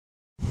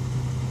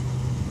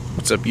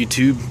What's up,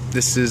 YouTube?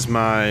 This is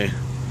my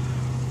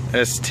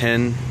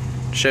S10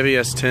 Chevy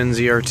S10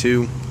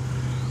 ZR2.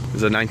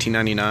 It's a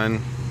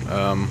 1999.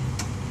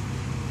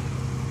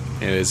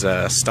 It is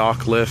a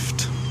stock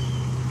lift.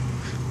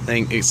 I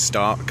think its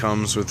stock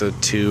comes with a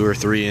 2 or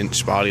 3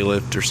 inch body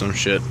lift or some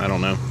shit. I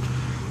don't know.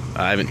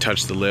 I haven't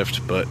touched the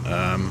lift, but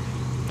I'm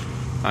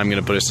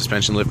gonna put a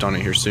suspension lift on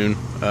it here soon.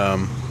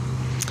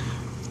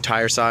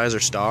 Tire size are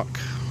stock.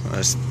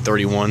 That's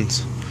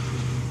 31s.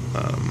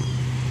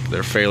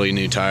 They're fairly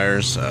new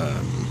tires.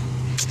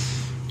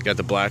 Got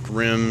the black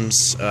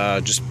rims.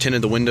 Just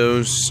tinted the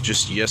windows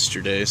just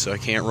yesterday, so I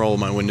can't roll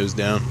my windows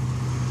down.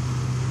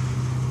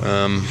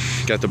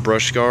 Got the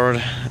brush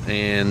guard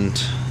and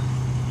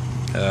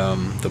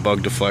the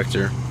bug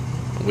deflector,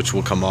 which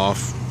will come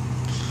off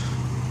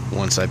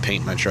once I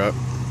paint my truck.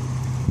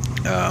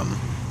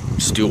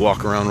 Just do a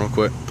walk around real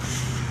quick.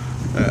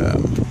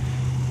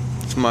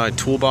 It's my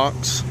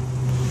toolbox.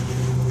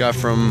 Got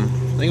from,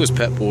 I think it was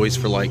Pet Boys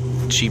for like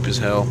cheap as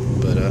hell,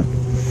 but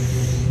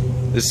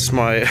this is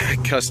my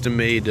custom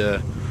made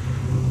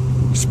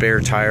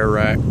spare tire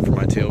rack for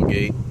my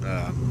tailgate.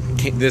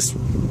 This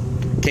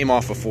came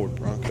off a Ford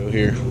Bronco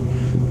here.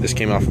 This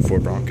came off a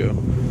Ford Bronco.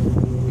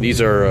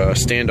 These are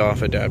standoff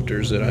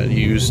adapters that I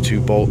use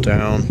to bolt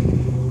down,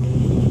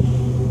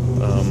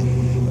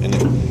 and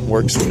it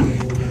works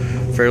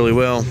fairly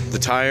well. The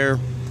tire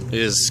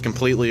is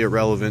completely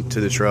irrelevant to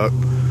the truck.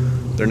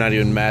 They're not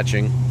even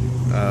matching.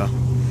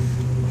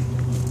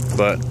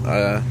 But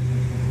I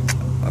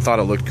thought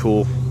it looked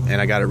cool,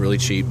 and I got it really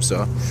cheap,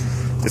 so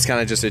it's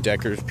kind of just a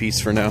decorative piece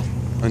for now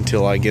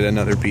until I get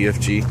another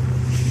BFG.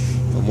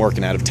 I'm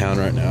working out of town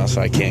right now, so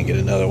I can't get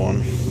another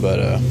one.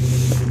 But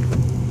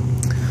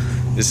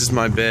this is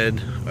my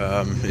bed.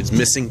 It's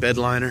missing bed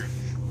liner,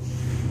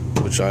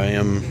 which I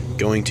am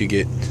going to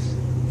get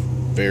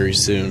very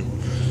soon.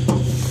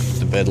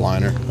 The bed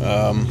liner.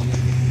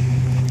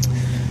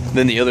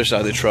 Then the other side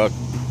of the truck,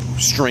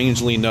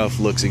 strangely enough,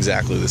 looks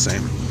exactly the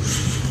same.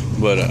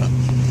 But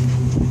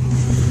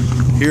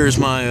here's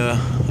my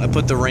I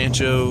put the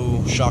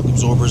Rancho shock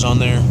absorbers on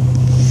there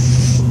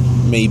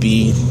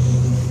maybe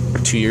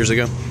 2 years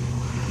ago.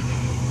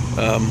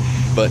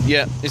 But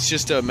yeah, it's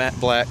just a matte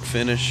black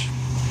finish,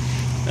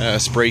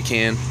 spray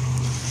can.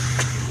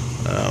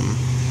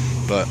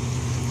 But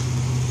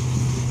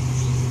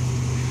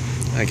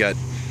I got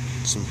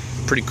some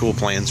pretty cool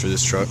plans for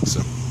this truck,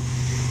 so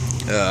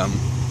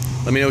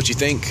let me know what you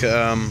think,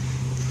 and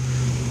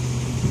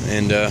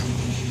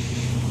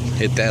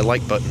hit that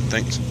like button.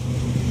 Thanks.